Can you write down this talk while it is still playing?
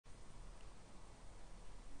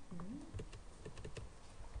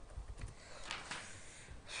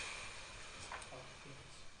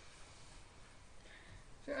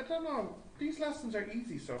no. These lessons are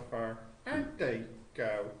easy so far, aren't they?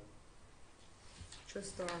 Go.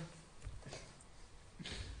 Just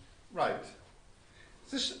Right.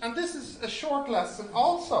 And this is a short lesson,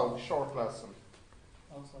 also short lesson.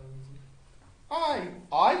 Also easy.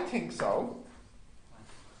 I think so.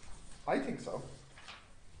 I think so.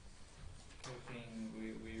 You think we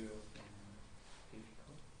will think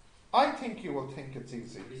difficult? I think you will think it's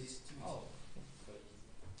easy. Oh, so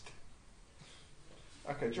easy.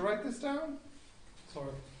 Okay, did you write this down?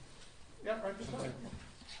 Sorry. Yeah, write this down.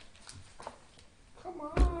 Come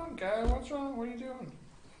on, Gal, what's wrong? What are you doing?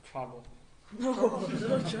 Trouble.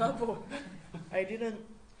 no trouble. I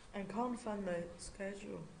can't find my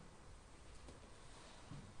schedule.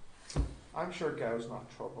 I'm sure Gow's not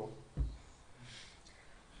trouble.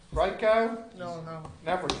 Right, Gow? No.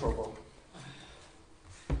 Never trouble.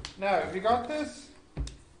 Now, have you got this?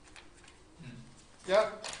 Yeah?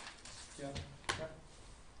 Yeah.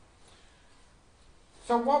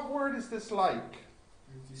 So what word is this like?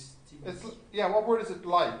 Resistivity. What word is it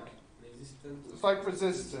like? Resistance. It's like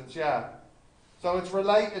resistance, yeah. So it's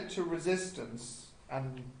related to resistance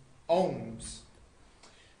and ohms.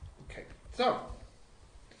 Okay, so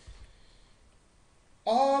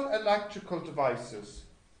all electrical devices,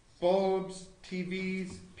 bulbs,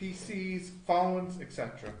 TVs, PCs, phones,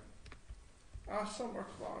 etc.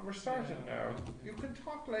 We're starting now. You can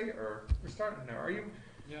talk later. We're starting now. Are you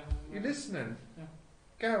listening? Yeah.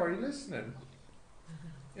 Go, are you listening?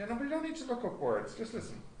 Yeah, no, but you don't need to look up words. Just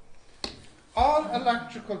listen. All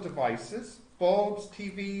electrical devices, bulbs,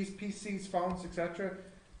 TVs, PCs, phones, etc.,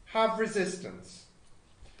 have resistance.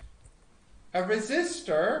 A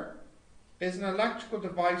resistor is an electrical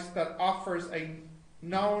device that offers a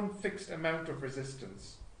known fixed amount of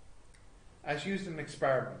resistance, as used in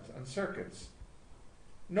experiments and circuits.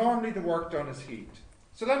 Normally the work done is heat.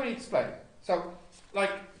 So let me explain. So,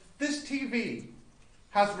 like, this TV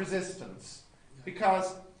has resistance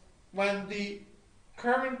because when the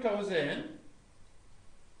current goes in,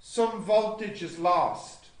 some voltage is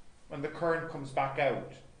lost when the current comes back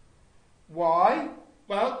out. Why?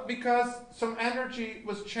 Well, because some energy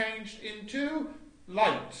was changed into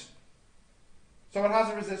light. So it has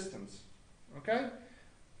a resistance. Okay?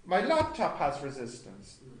 My laptop has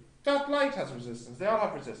resistance. That light has resistance. They all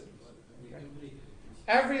have resistance. Okay?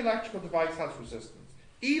 Every electrical device has resistance.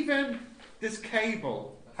 Even this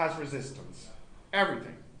cable has resistance.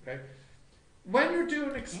 Everything. Okay? When you're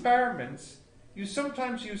doing experiments, you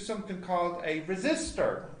sometimes use something called a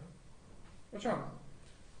resistor. What's wrong?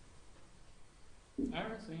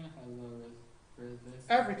 Everything has a resistance.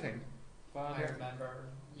 Everything. But Yeah.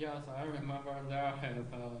 Yes, I remember there is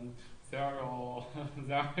zero.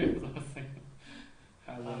 There is a thing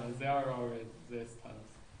has a zero resistance.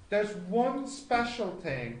 There's one special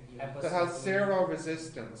thing that has zero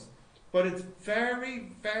resistance, but it's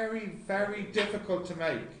very, very, very difficult to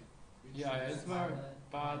make. Yeah, it's very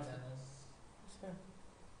bad.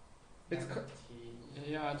 It's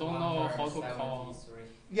I don't know how to call.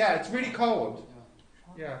 yeah, it's really cold.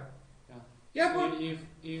 Yeah. Yeah. Yeah, but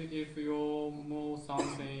if you move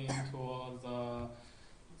something into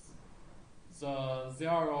the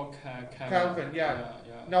zero Kelvin, yeah.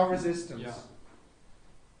 No resistance. Yeah.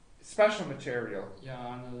 Special material.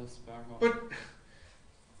 Yeah, and the special.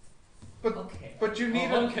 But you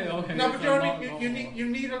need okay. no, but you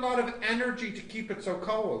need a lot of energy to keep it so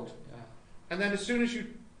cold. Yeah. And then as soon as you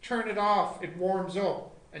turn it off, it warms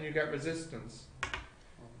up and you get resistance.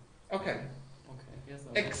 Okay. Yes.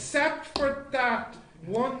 Except for that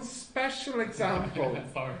one special example,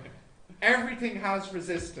 Sorry. everything has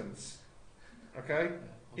resistance. Okay?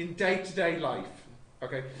 In day-to-day life.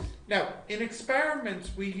 Okay? Now, in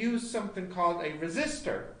experiments, we use something called a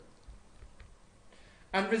resistor.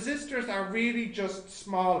 And resistors are really just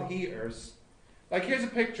small heaters. Like, here's a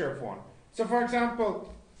picture of one. So, for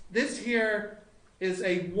example, this here is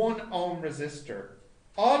a 1 ohm resistor.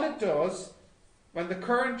 All it does, when the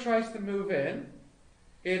current tries to move in,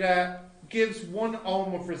 it gives 1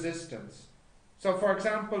 ohm of resistance. So, for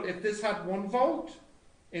example, if this had 1 volt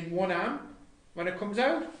in 1 amp, when it comes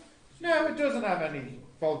out, no, it doesn't have any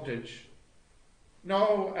voltage.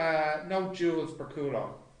 No joules per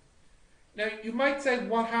coulomb. Now, you might say,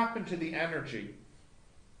 what happened to the energy?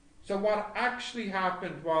 So what actually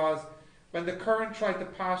happened was, when the current tried to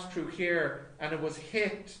pass through here, and it was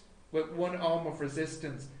hit with 1 ohm of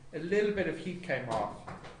resistance, a little bit of heat came off.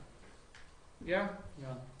 Yeah?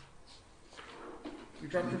 Yeah. You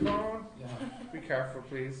dropped your phone? Yeah. Be careful,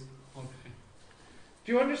 please. Okay.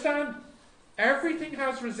 Do you understand? Everything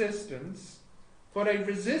has resistance, but a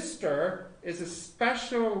resistor is a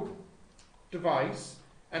special device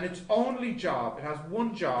and its only job, it has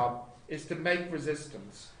one job, is to make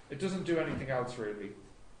resistance. It doesn't do anything else really.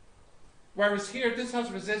 Whereas here, this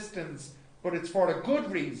has resistance, but it's for a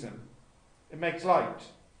good reason. It makes light.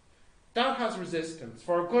 That has resistance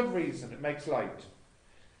for a good reason. It makes light.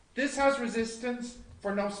 This has resistance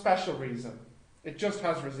for no special reason. It just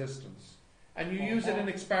has resistance. And you use it in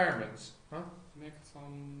experiments. Huh? Make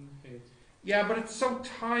some heat. Yeah, but it's so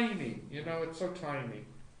tiny. You know, it's so tiny.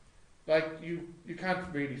 Like, you can't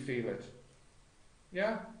really feel it.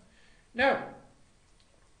 Yeah? Now,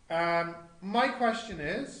 my question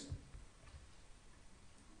is...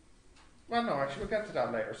 Well, no, actually, we'll get to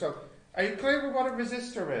that later. So, are you clear with what a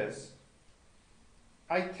resistor is?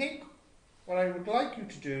 I think what I would like you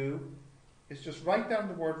to do is just write down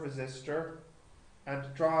the word resistor and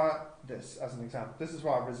draw this as an example. This is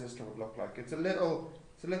what a resistor would look like. It's a little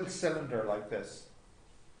cylinder like this.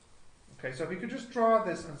 Okay, so if you could just draw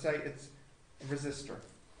this and say it's a resistor.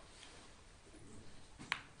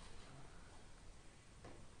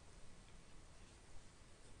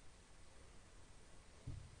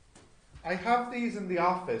 I have these in the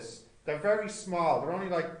office. They're very small. They're only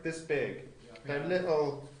like this big. Yeah. They're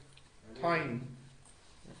little, tiny.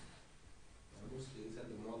 Mostly inside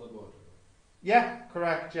the motherboard. Yeah,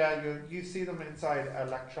 correct. Yeah, you see them inside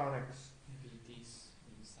electronics. Maybe this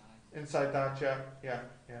inside. Inside that, yeah.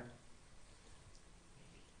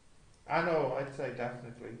 I know. I'd say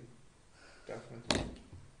definitely. Okay,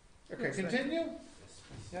 Looks like- continue. Yes,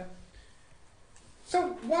 please. Yeah. So,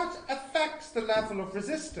 what affects the level of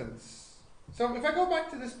resistance? So, if I go back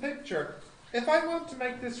to this picture, if I want to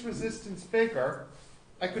make this resistance bigger,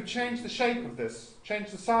 I could change the shape of this,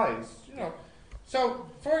 change the size, you know. So,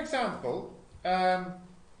 for example,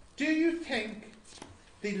 do you think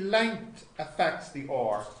the length affects the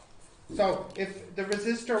R? So, if the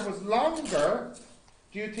resistor was longer,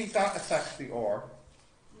 do you think that affects the R?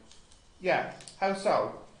 Yes. Yeah. How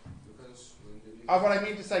so? Because when the What I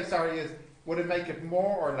mean to say, sorry, is would it make it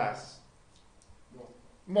more or less? More.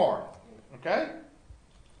 More. Okay?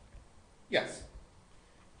 Yes.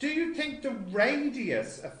 Do you think the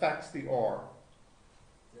radius affects the R?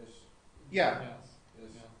 Yes. Yeah. Yes. Yes.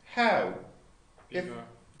 Yeah. How? If- Bigger.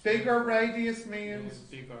 Bigger radius Yes, means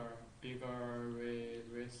bigger Bigger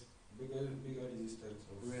resistance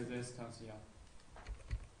of resistance. Yeah.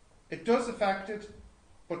 it does affect it,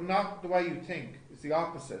 but not the way you think. It's the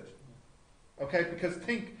opposite. Okay? Because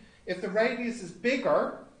think, if the radius is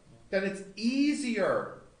bigger, then it's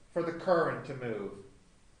easier for the current to move.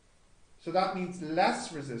 So that means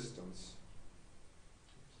less resistance.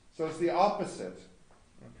 So it's the opposite.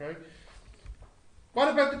 Okay? What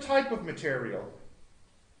about the type of material?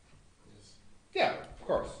 yes. Yeah, of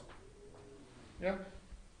course. Yeah.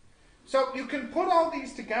 So you can put all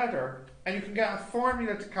these together and you can get a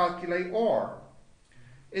formula to calculate R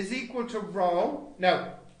is equal to rho.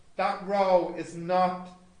 Now, that rho is not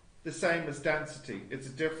the same as density. It's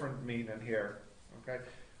a different meaning here. Okay?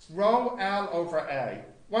 Rho L over A.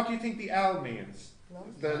 What do you think the L means?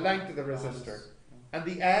 The length of the resistor. And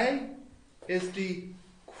the A is the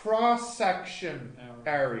cross-section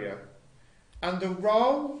area. And the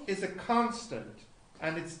rho is a constant,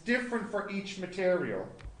 and it's different for each material.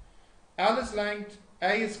 L is length,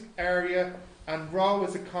 A is area, and rho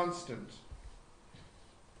is a constant.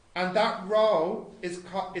 And that rho is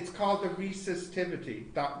it's called the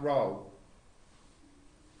resistivity. That rho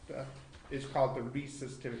that is called the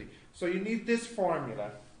resistivity. So you need this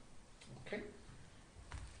formula. Okay.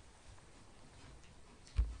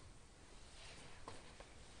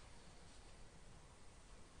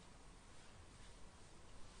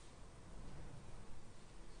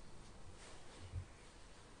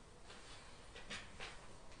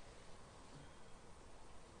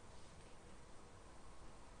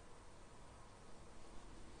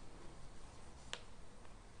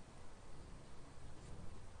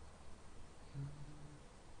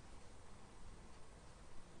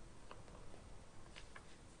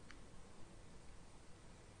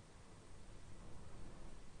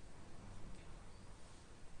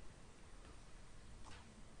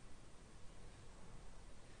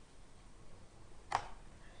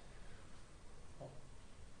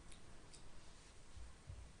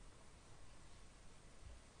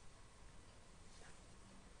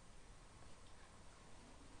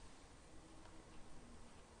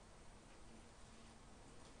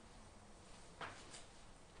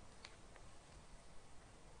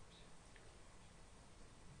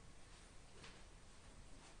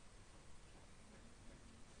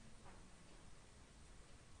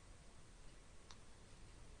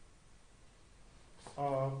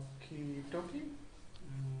 Okie dokie.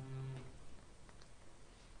 Mm.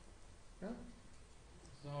 Yeah.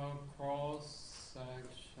 So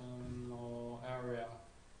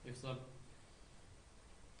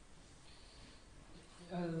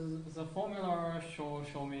is the formula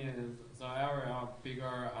show me is the area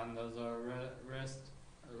bigger and the rest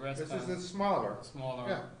This is smaller. smaller.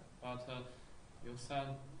 Yeah. But you said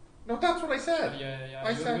No, that's what I said. yeah.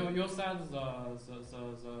 I said you said the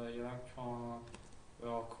electron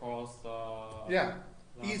will cross the yeah,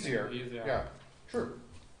 the easier. easier. Yeah, true.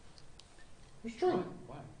 It's true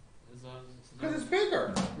Why? Is because it's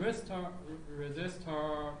bigger. resistor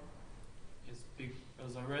is big.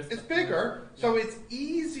 The resistor. It's bigger, so it's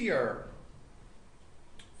easier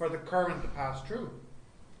for the current to pass through.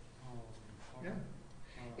 Oh, okay.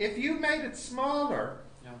 Yeah. If you made it smaller,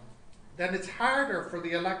 Yeah. then it's harder for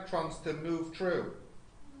the electrons to move through.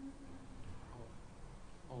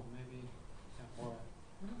 Oh, maybe. Yeah. Alright.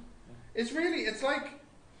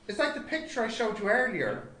 It's like the picture I showed you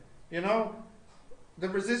earlier. You know, the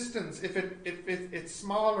resistance. If it's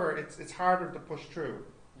smaller, it's harder to push through.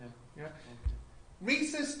 Yeah. Yeah. Okay.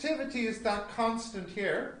 Resistivity is that constant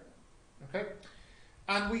here, okay?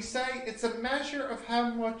 And we say it's a measure of how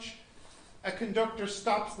much a conductor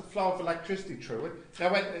stops the flow of electricity through it.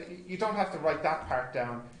 Now, you don't have to write that part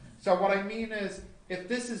down. So what I mean is, if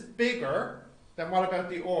this is bigger, then what about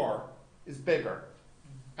the ore is bigger?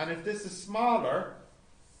 And if this is smaller,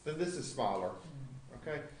 then this is smaller,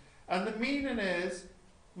 okay? And the meaning is,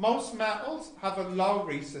 most metals have a low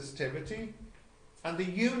resistivity, and the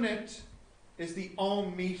unit is the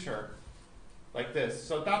ohm meter, like this.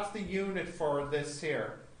 So that's the unit for this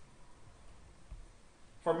here,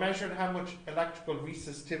 for measuring how much electrical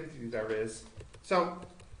resistivity there is. So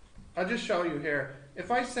I'll just show you here.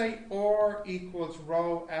 If I say R equals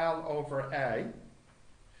rho L over A,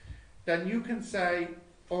 then you can say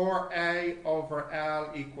RA over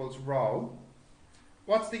L equals rho.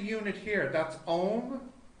 What's the unit here? That's ohm,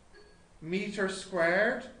 meter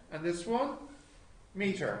squared, and this one,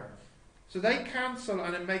 meter. So they cancel,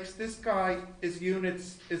 and it makes this guy, his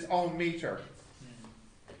units, his own meter.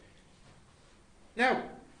 Now,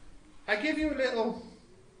 I give you a little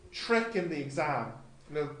trick in the exam.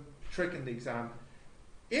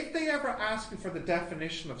 If they ever ask you for the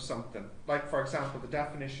definition of something, like for example the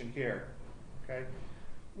definition here, okay,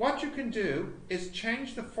 what you can do is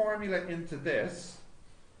change the formula into this,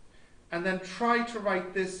 and then try to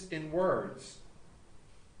write this in words.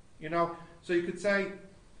 You know, so you could say,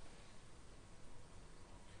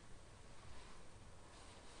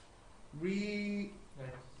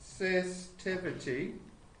 resistivity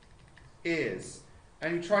is,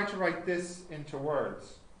 and you try to write this into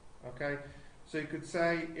words, okay? So you could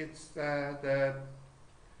say it's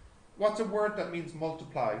what's a word that means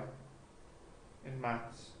multiply in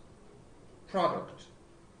maths? Product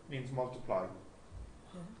means multiply.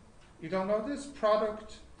 You don't know this?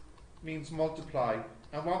 Product means multiply.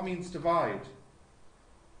 And what means divide?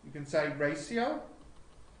 You can say ratio,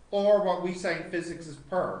 or what we say in physics is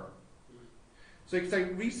per. So you can say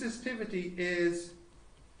resistivity is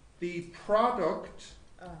the product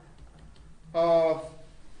of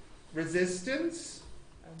resistance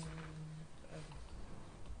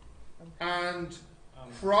and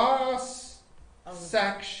cross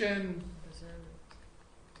section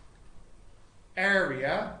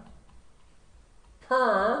area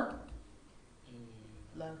per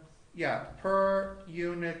per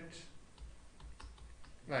unit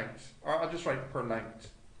length, or I'll just write per length.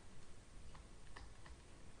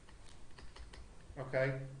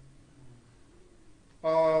 Okay,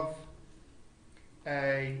 of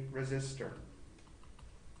a resistor.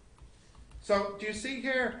 So do you see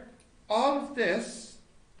here, all of this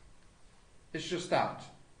is just that,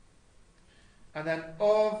 and then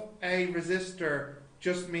of a resistor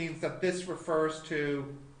just means that this refers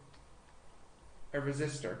to a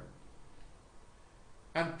resistor,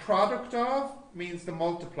 and product of means the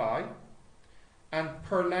multiply, and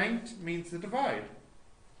per length means the divide.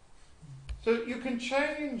 So you can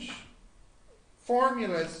change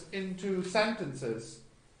formulas into sentences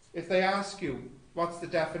if they ask you what's the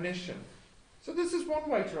definition. So this is one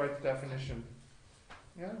way to write the definition.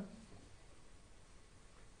 Yeah.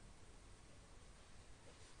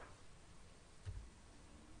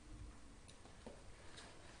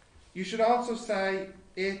 You should also say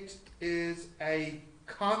it is a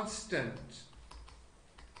constant,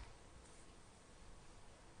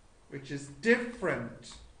 which is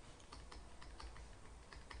different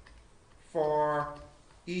for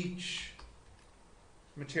each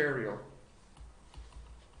material.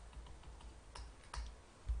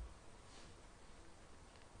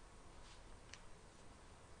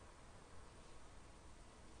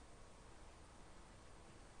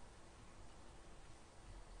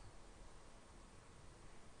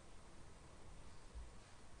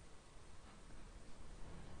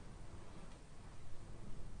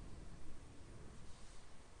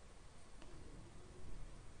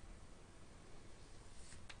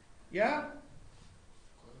 Yeah?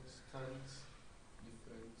 Constant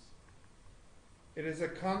difference. It is a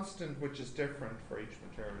constant which is different for each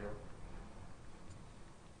material.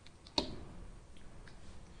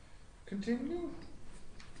 Continue?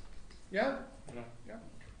 Yeah? Yeah. Yeah.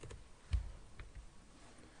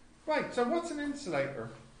 Right, so what's an insulator?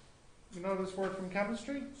 You know this word from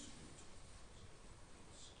chemistry?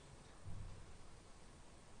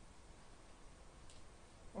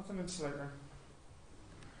 What's an insulator?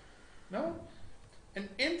 No? An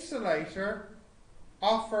insulator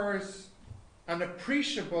offers an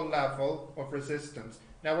appreciable level of resistance.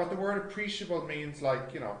 Now, what the word appreciable means,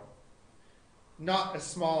 like, you know, not a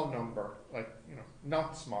small number, like, you know,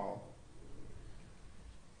 not small.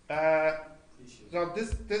 So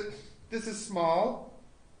this is small,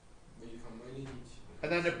 But you can manage it.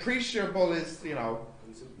 and then appreciable is, you know,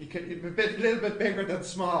 you can little bit bigger than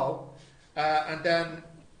small, and then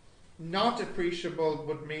not appreciable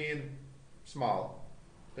would mean small,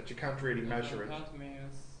 that you can't really measure it. That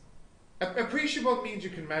means. Appreciable means you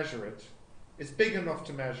can measure it. It's big enough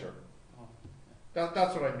to measure. Oh.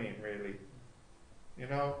 That's what I mean, really. You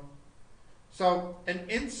know? So, an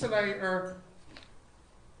insulator...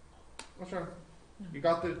 What's wrong? You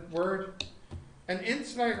got the word? An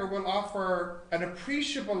insulator will offer an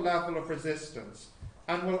appreciable level of resistance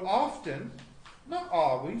and will often, not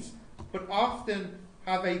always, but often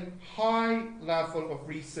have a high level of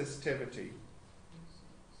resistivity.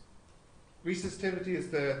 Resistivity is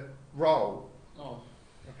the rho. Oh.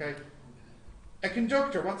 Okay? A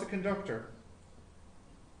conductor, what's a conductor?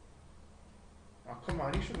 Oh, come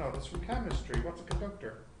on, you should know this from chemistry. What's a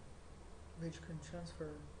conductor? Which can transfer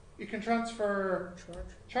You can transfer charge.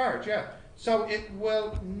 charge, yeah. So it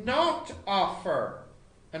will not offer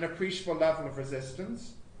an appreciable level of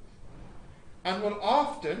resistance and will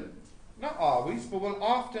often, not always, but will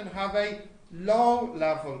often have a low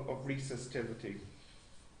level of resistivity.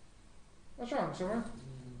 What's wrong, Summer?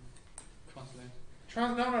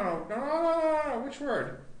 Translate. No. Which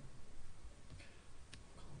word?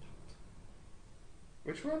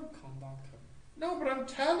 Which one? Conductor. No, but I'm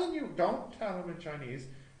telling you, don't tell him in Chinese.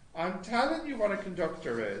 I'm telling you what a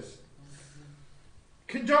conductor is.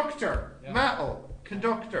 Conductor, Yeah. metal,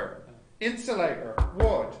 conductor, insulator,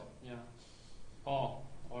 wood. Yeah. Oh,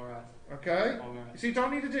 alright. Okay? You Alright. see, you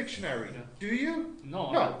don't need a dictionary. Yeah. Do you?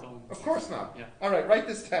 No, No. I don't. Of course not. Yeah. Alright, write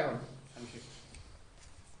this down. Thank you.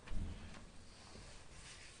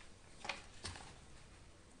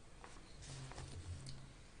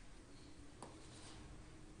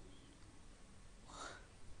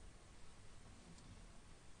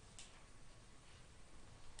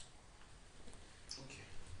 Okay.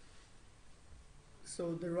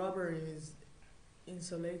 So the rubber is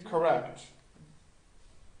insulated. Correct.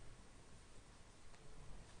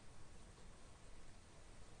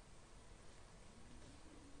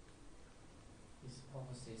 It's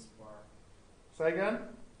opposite word. Say again?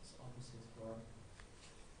 It's opposite word.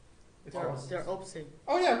 It's They're, what? they're opposite.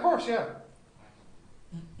 Oh yeah, of course, yeah.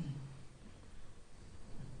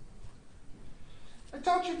 I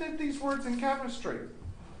thought you did these words in chemistry.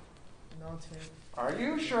 Not here. Are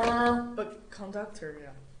you sure? But conductor, yeah.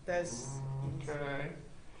 That's easy. Okay.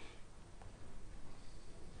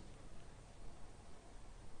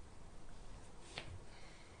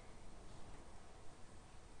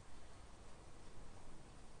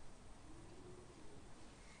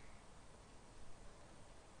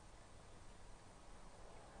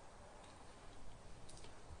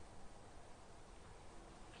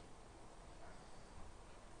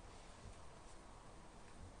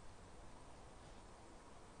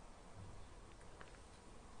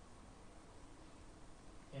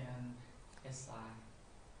 And SI.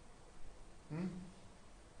 Hmm?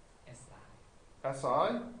 SI.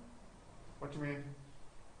 SI? What do you mean?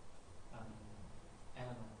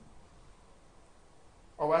 Element.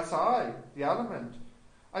 Oh, SI, the element.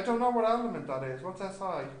 I don't know what element that is. What's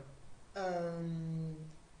SI?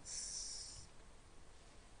 S-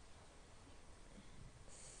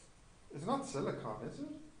 It's not silicon, is it?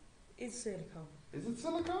 it's silicon. Is it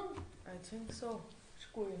silicon? I think so. 是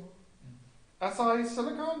贵吗? SI is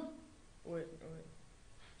silicon? Wait.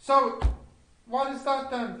 So, what is that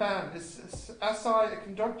then, Ben? Is SI a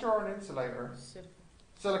conductor or an insulator?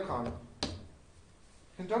 Silicon.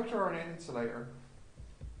 Conductor or an insulator?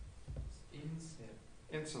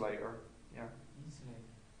 Insulator, yeah.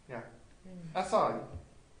 Insulate. SI.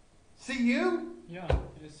 CU? Yeah,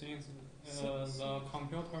 it seems the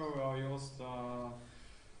computer will use the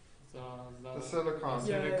The silicon.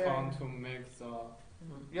 Yeah, silicon yeah. to make the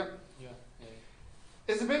Yep. yeah.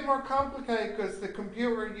 It's a bit more complicated because the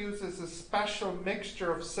computer uses a special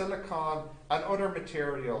mixture of silicon and other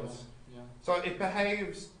materials. Yeah. So it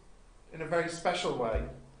behaves in a very special way.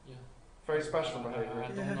 Yeah. Very special I behavior.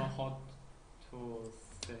 don't know how to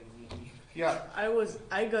say. Yeah.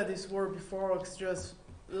 I got this word before. It's just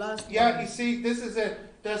last. Yeah, month. you see, this is it.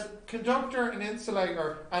 There's conductor and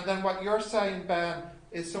insulator, and then what you're saying, Ben,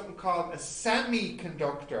 is something called a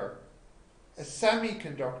semiconductor. A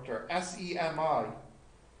semiconductor, SEMI.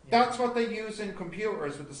 That's what they use in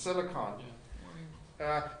computers with the silicon.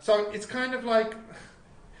 Yeah. So it's kind of like,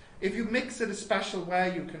 if you mix it a special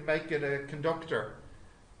way, you can make it a conductor.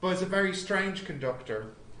 But it's a very strange conductor.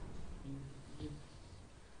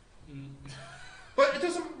 Mm. But it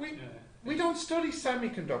doesn't, Yeah. we don't study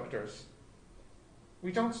semiconductors.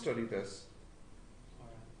 We don't study this.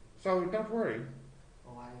 Alright. So don't worry.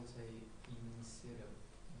 Why you say insulator?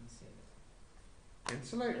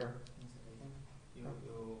 Insulator.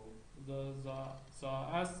 The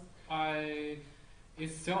SI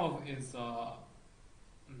itself is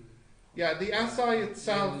Yeah, the SI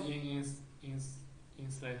itself.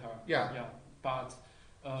 Insulator. Yeah. Yeah. But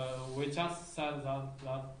we just said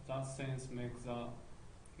that things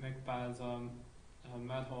make by the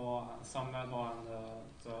metal, some metal, and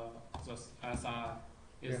the SI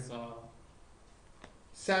is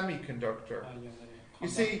Semiconductor. yeah, You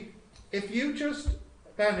see, if you just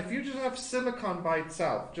have silicon by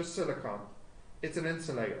itself, just silicon, it's an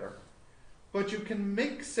insulator. But you can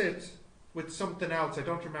mix it with something else. I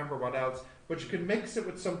don't remember what else, but you can mix it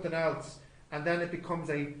with something else, and then it becomes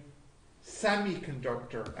a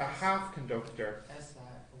semiconductor, a half conductor.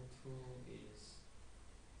 SiO2 is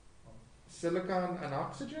Silicon and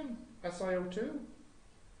oxygen, SiO2.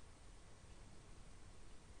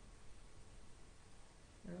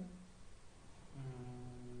 Yeah.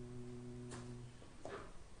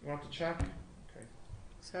 You want to check? Okay.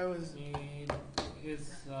 So I was. Is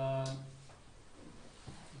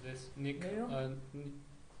this nickel?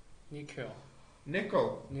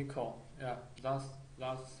 Nickel. Yeah,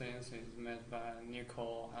 that thing is made by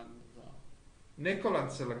nickel and Nickel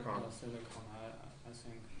and silicon. silicon. I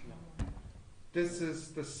think. Yeah. This is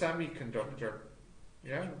the semiconductor.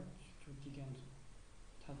 Yeah?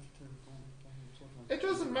 It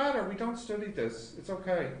doesn't matter. We don't study this. It's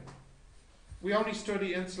okay. We only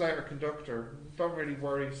study insulator conductor. Don't really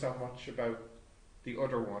worry so much about the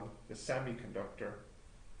other one, the semiconductor.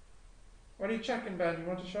 What are you checking, Ben? You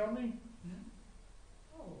want to show me?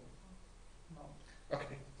 oh no.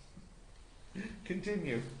 Okay.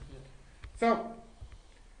 Continue. So,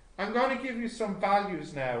 I'm going to give you some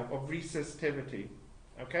values now of resistivity.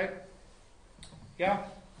 Okay? Yeah?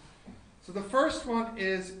 So the first one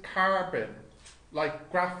is carbon,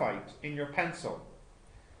 like graphite in your pencil.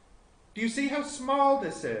 Do you see how small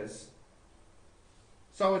this is?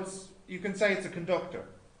 So you can say it's a conductor.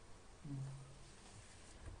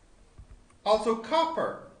 Also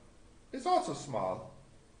copper is also small.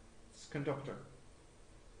 It's a conductor.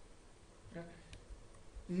 Yeah.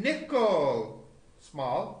 Nickel,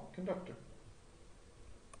 small, conductor.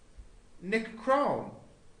 Nichrome,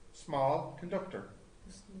 small, conductor.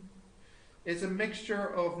 It's a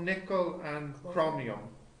mixture of nickel and chromium.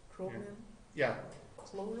 Chromium? Yeah,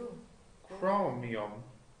 Chloro?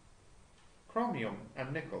 chromium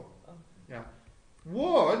and nickel. Oh. Yeah.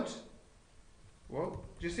 Wood, well,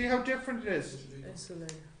 do you see how different it is?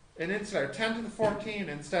 Insulator. An insulator, 10 to the 14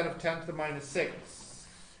 instead of 10 to the minus 6.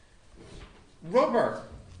 Rubber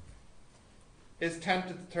is 10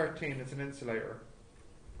 to the 13, it's an insulator.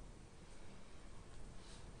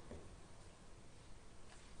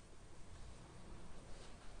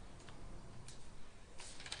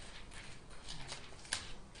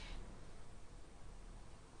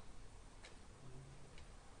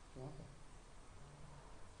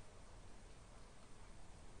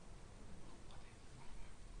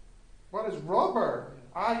 What is rubber?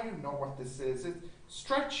 You know what this is. It's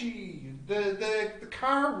stretchy. The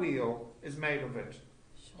car wheel is made of it.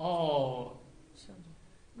 Oh.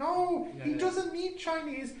 No, Yeah, he yeah. doesn't need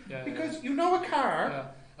Chinese Yeah, because you know a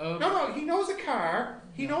car. Yeah. No, he knows a car.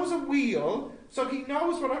 He knows a wheel, so he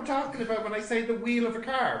knows what I'm talking about when I say the wheel of a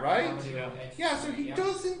car, right? Yeah. Yeah, so he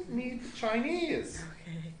doesn't need Chinese.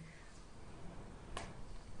 Okay.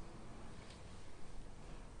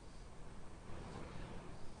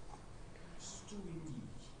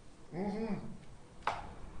 Mm-hmm.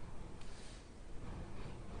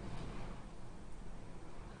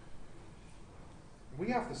 We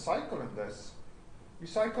have to cycle in this. You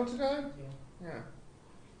cycle today? Yeah. Yeah.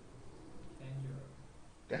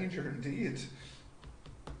 Danger. Danger indeed.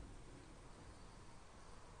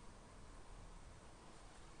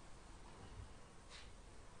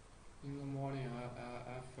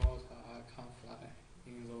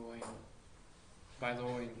 in the wind. By the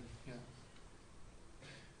wind, yeah.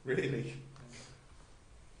 Really?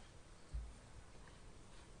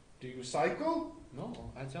 Do you cycle?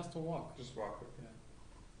 No, I just walk. Just walk it. Yeah.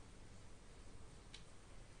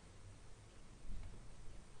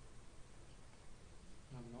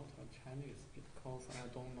 I'm not a Chinese because I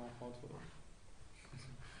don't know how to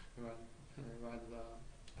ride the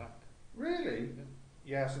bike. Really? Yeah.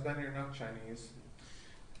 Yeah, so then you're not Chinese.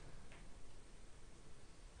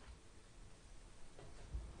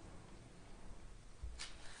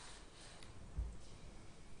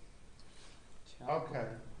 Okay.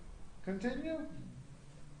 Continue?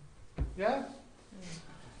 Yeah?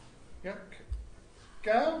 Yeah.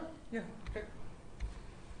 Go? Yeah. Okay.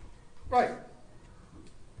 Right.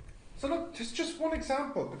 So look, it's just one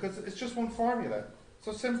example because it's just one formula.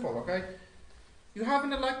 So simple, okay? You have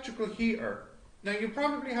an electrical heater. Now you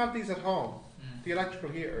probably have these at home, the electrical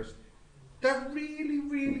heaters. They're really,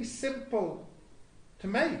 really simple to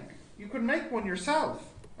make. You could make one yourself.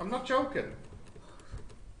 I'm not joking.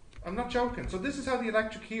 I'm not joking. So this is how the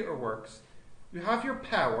electric heater works. You have your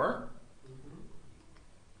power,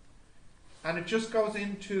 and it just goes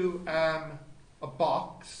into a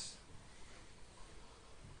box,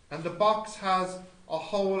 and the box has a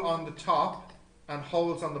hole on the top and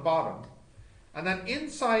holes on the bottom, and then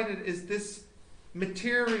inside it is this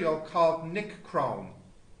material called nichrome.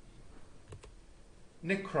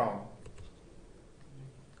 Nichrome.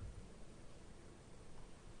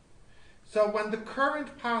 So when the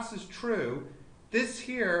current passes through, this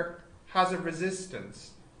here has a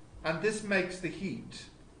resistance, and this makes the heat.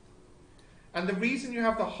 And the reason you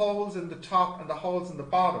have the holes in the top and the holes in the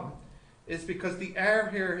bottom is because the air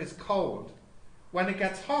here is cold. When it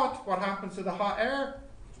gets hot, what happens to the hot air?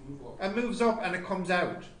 It moves up and it comes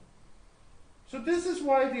out. So this is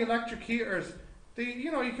why the electric heaters,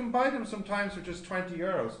 you can buy them sometimes for just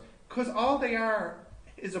 €20, because all they are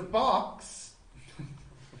is a box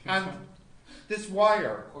and this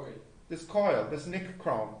wire, this coil, this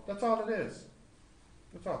nichrome. That's all it is.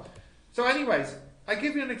 That's all. So anyways, I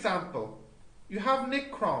give you an example. You have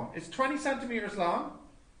nichrome. It's 20 centimeters long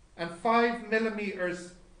and 5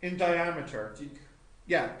 millimeters in diameter.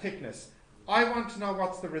 Yeah, thickness. I want to know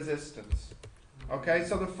what's the resistance. Okay,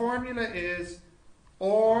 so the formula is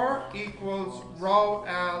R equals rho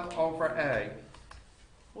L over A.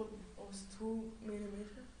 What was 2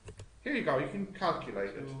 millimeter? Here you go, you can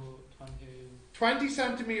calculate it. 20. 20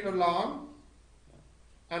 centimeter long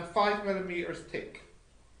and 5 millimeters thick.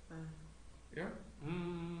 Yeah?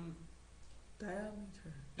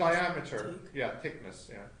 Diameter. Diameter. Thick. Yeah, thickness,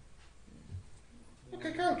 yeah.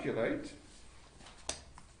 Okay, calculate.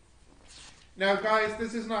 Now guys,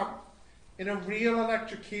 this is not, in a real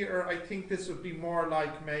electric heater, I think this would be more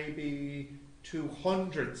like maybe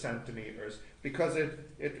 200 centimeters, because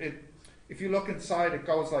if you look inside, it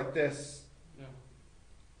goes like this. Yeah.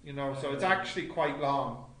 So it's actually quite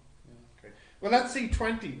long. Yeah. Okay. Well, let's see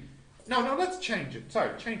 20. No, let's change it. Sorry,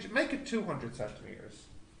 change it. Make it 200 centimeters.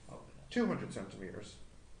 Okay. 200 centimeters.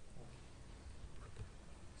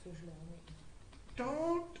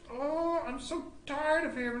 Don't. Oh, I'm so tired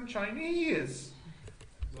of hearing Chinese.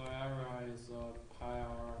 The area is pi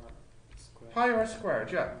r squared. Pi r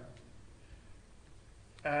squared,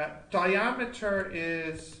 yeah. Diameter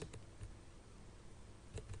is.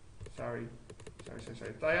 Sorry.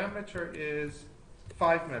 Diameter is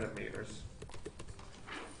 5 millimeters.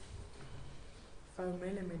 5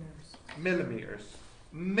 millimeters.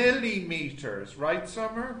 Millimeters, right,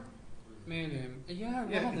 Summer? Million. Yeah,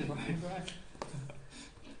 Yeah. right.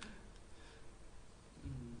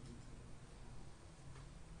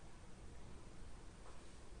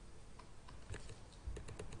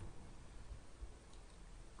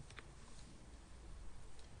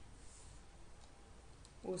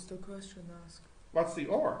 What's the question asked? What's the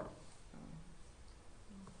R?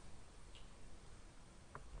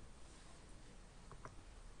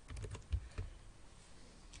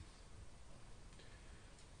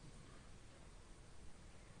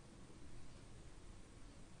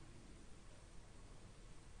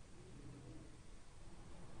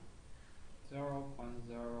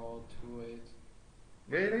 0.028.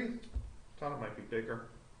 Really? Thought it might be bigger.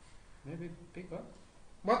 Maybe bigger.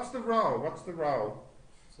 What's the row?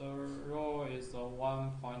 So rho is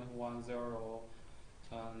 1.10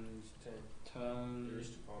 times 10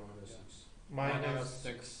 Minus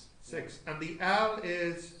 6. And the L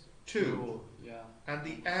is 2. Yeah. And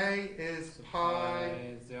the A is So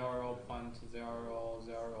pi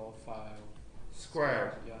 0.0005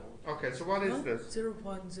 squared. Yeah. Okay, so what is this?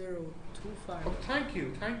 0.025. Oh, thank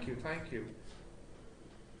you.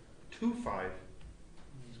 25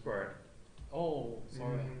 squared. Oh,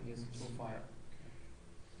 sorry, Mhm. it's too far.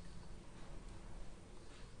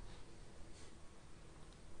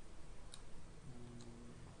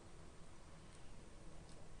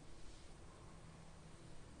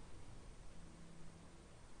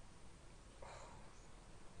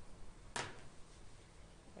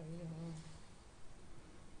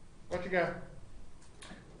 What you got?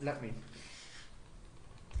 Let me.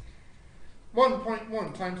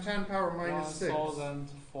 1.1 times 10 power minus 6.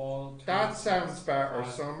 1004. That sounds better,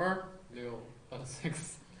 Summer.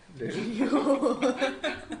 6.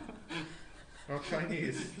 No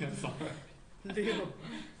Chinese. Yeah, sorry. Leo.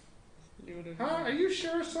 Huh? Are you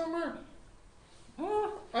sure, Summer?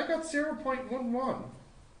 I got 0.11.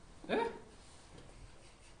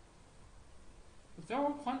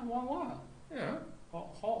 0.11. Yeah.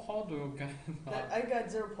 How do you get that? I got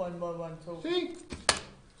 0.11 too. See?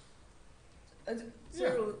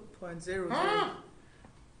 0.00. Huh?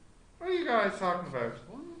 What are you guys talking about?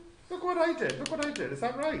 What? Look what I did. Look what I did. Is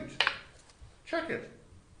that right? Check it.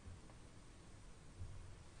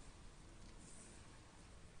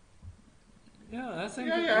 Yeah, I think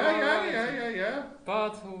Yeah, you yeah, are yeah, right. yeah, yeah, yeah.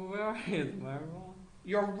 But where is my wrong?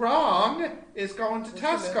 You're wrong is going to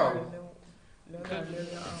Tesco.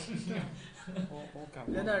 0.002. 我感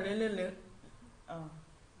冒。0.000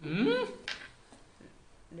嗯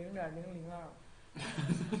 0.002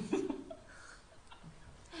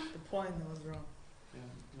 The point was wrong. Yeah,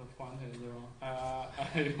 the point is wrong.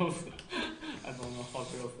 I use. I don't know how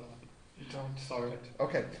to use that. You don't. Sorry.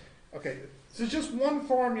 Okay, okay. So just one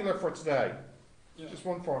formula for today. Yeah. Just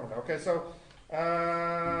one formula. Okay, so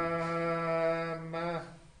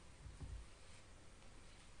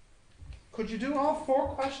could you do all 4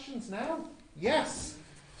 questions now? Yes.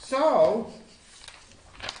 So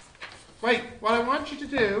wait, what I want you to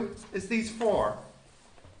do is these 4.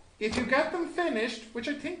 If you get them finished, which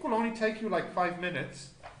I think will only take you like 5 minutes,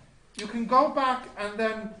 you can go back and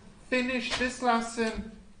then finish this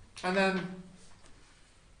lesson, and then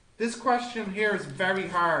this question here is very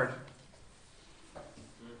hard.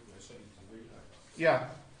 Yeah.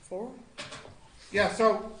 4? Yeah,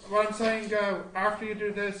 so what I'm saying, after you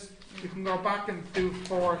do this, you can go back and do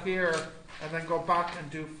 4 here, and then go back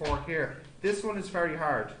and do 4 here. This one is very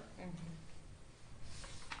hard.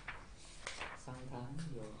 Sometimes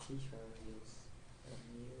your teacher use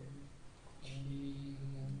a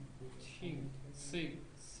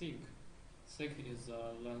Thick is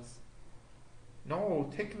length.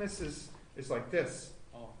 No, thickness is like this.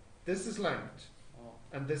 Oh, This is length, oh.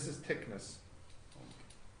 and this is thickness.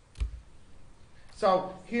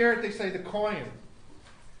 So here they say the coin.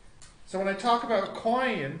 So when I talk about a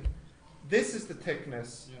coin, this is the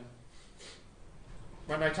thickness. Yeah.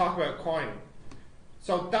 When I talk about coin.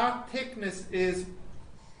 So that thickness is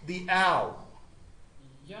the L.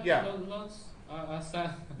 Yeah. Yeah. I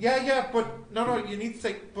said. Yeah, but no, you need to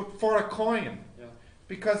say, but for a coin. Yeah.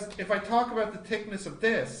 Because if I talk about the thickness of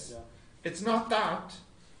this, Yeah. it's not that,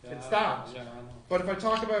 Yeah, it's that. Yeah, I know. But if I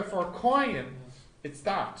talk about for a coin, Yeah. it's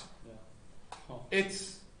that. Yeah. Oh.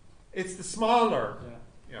 It's the smaller.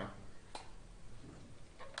 Yeah. Yeah.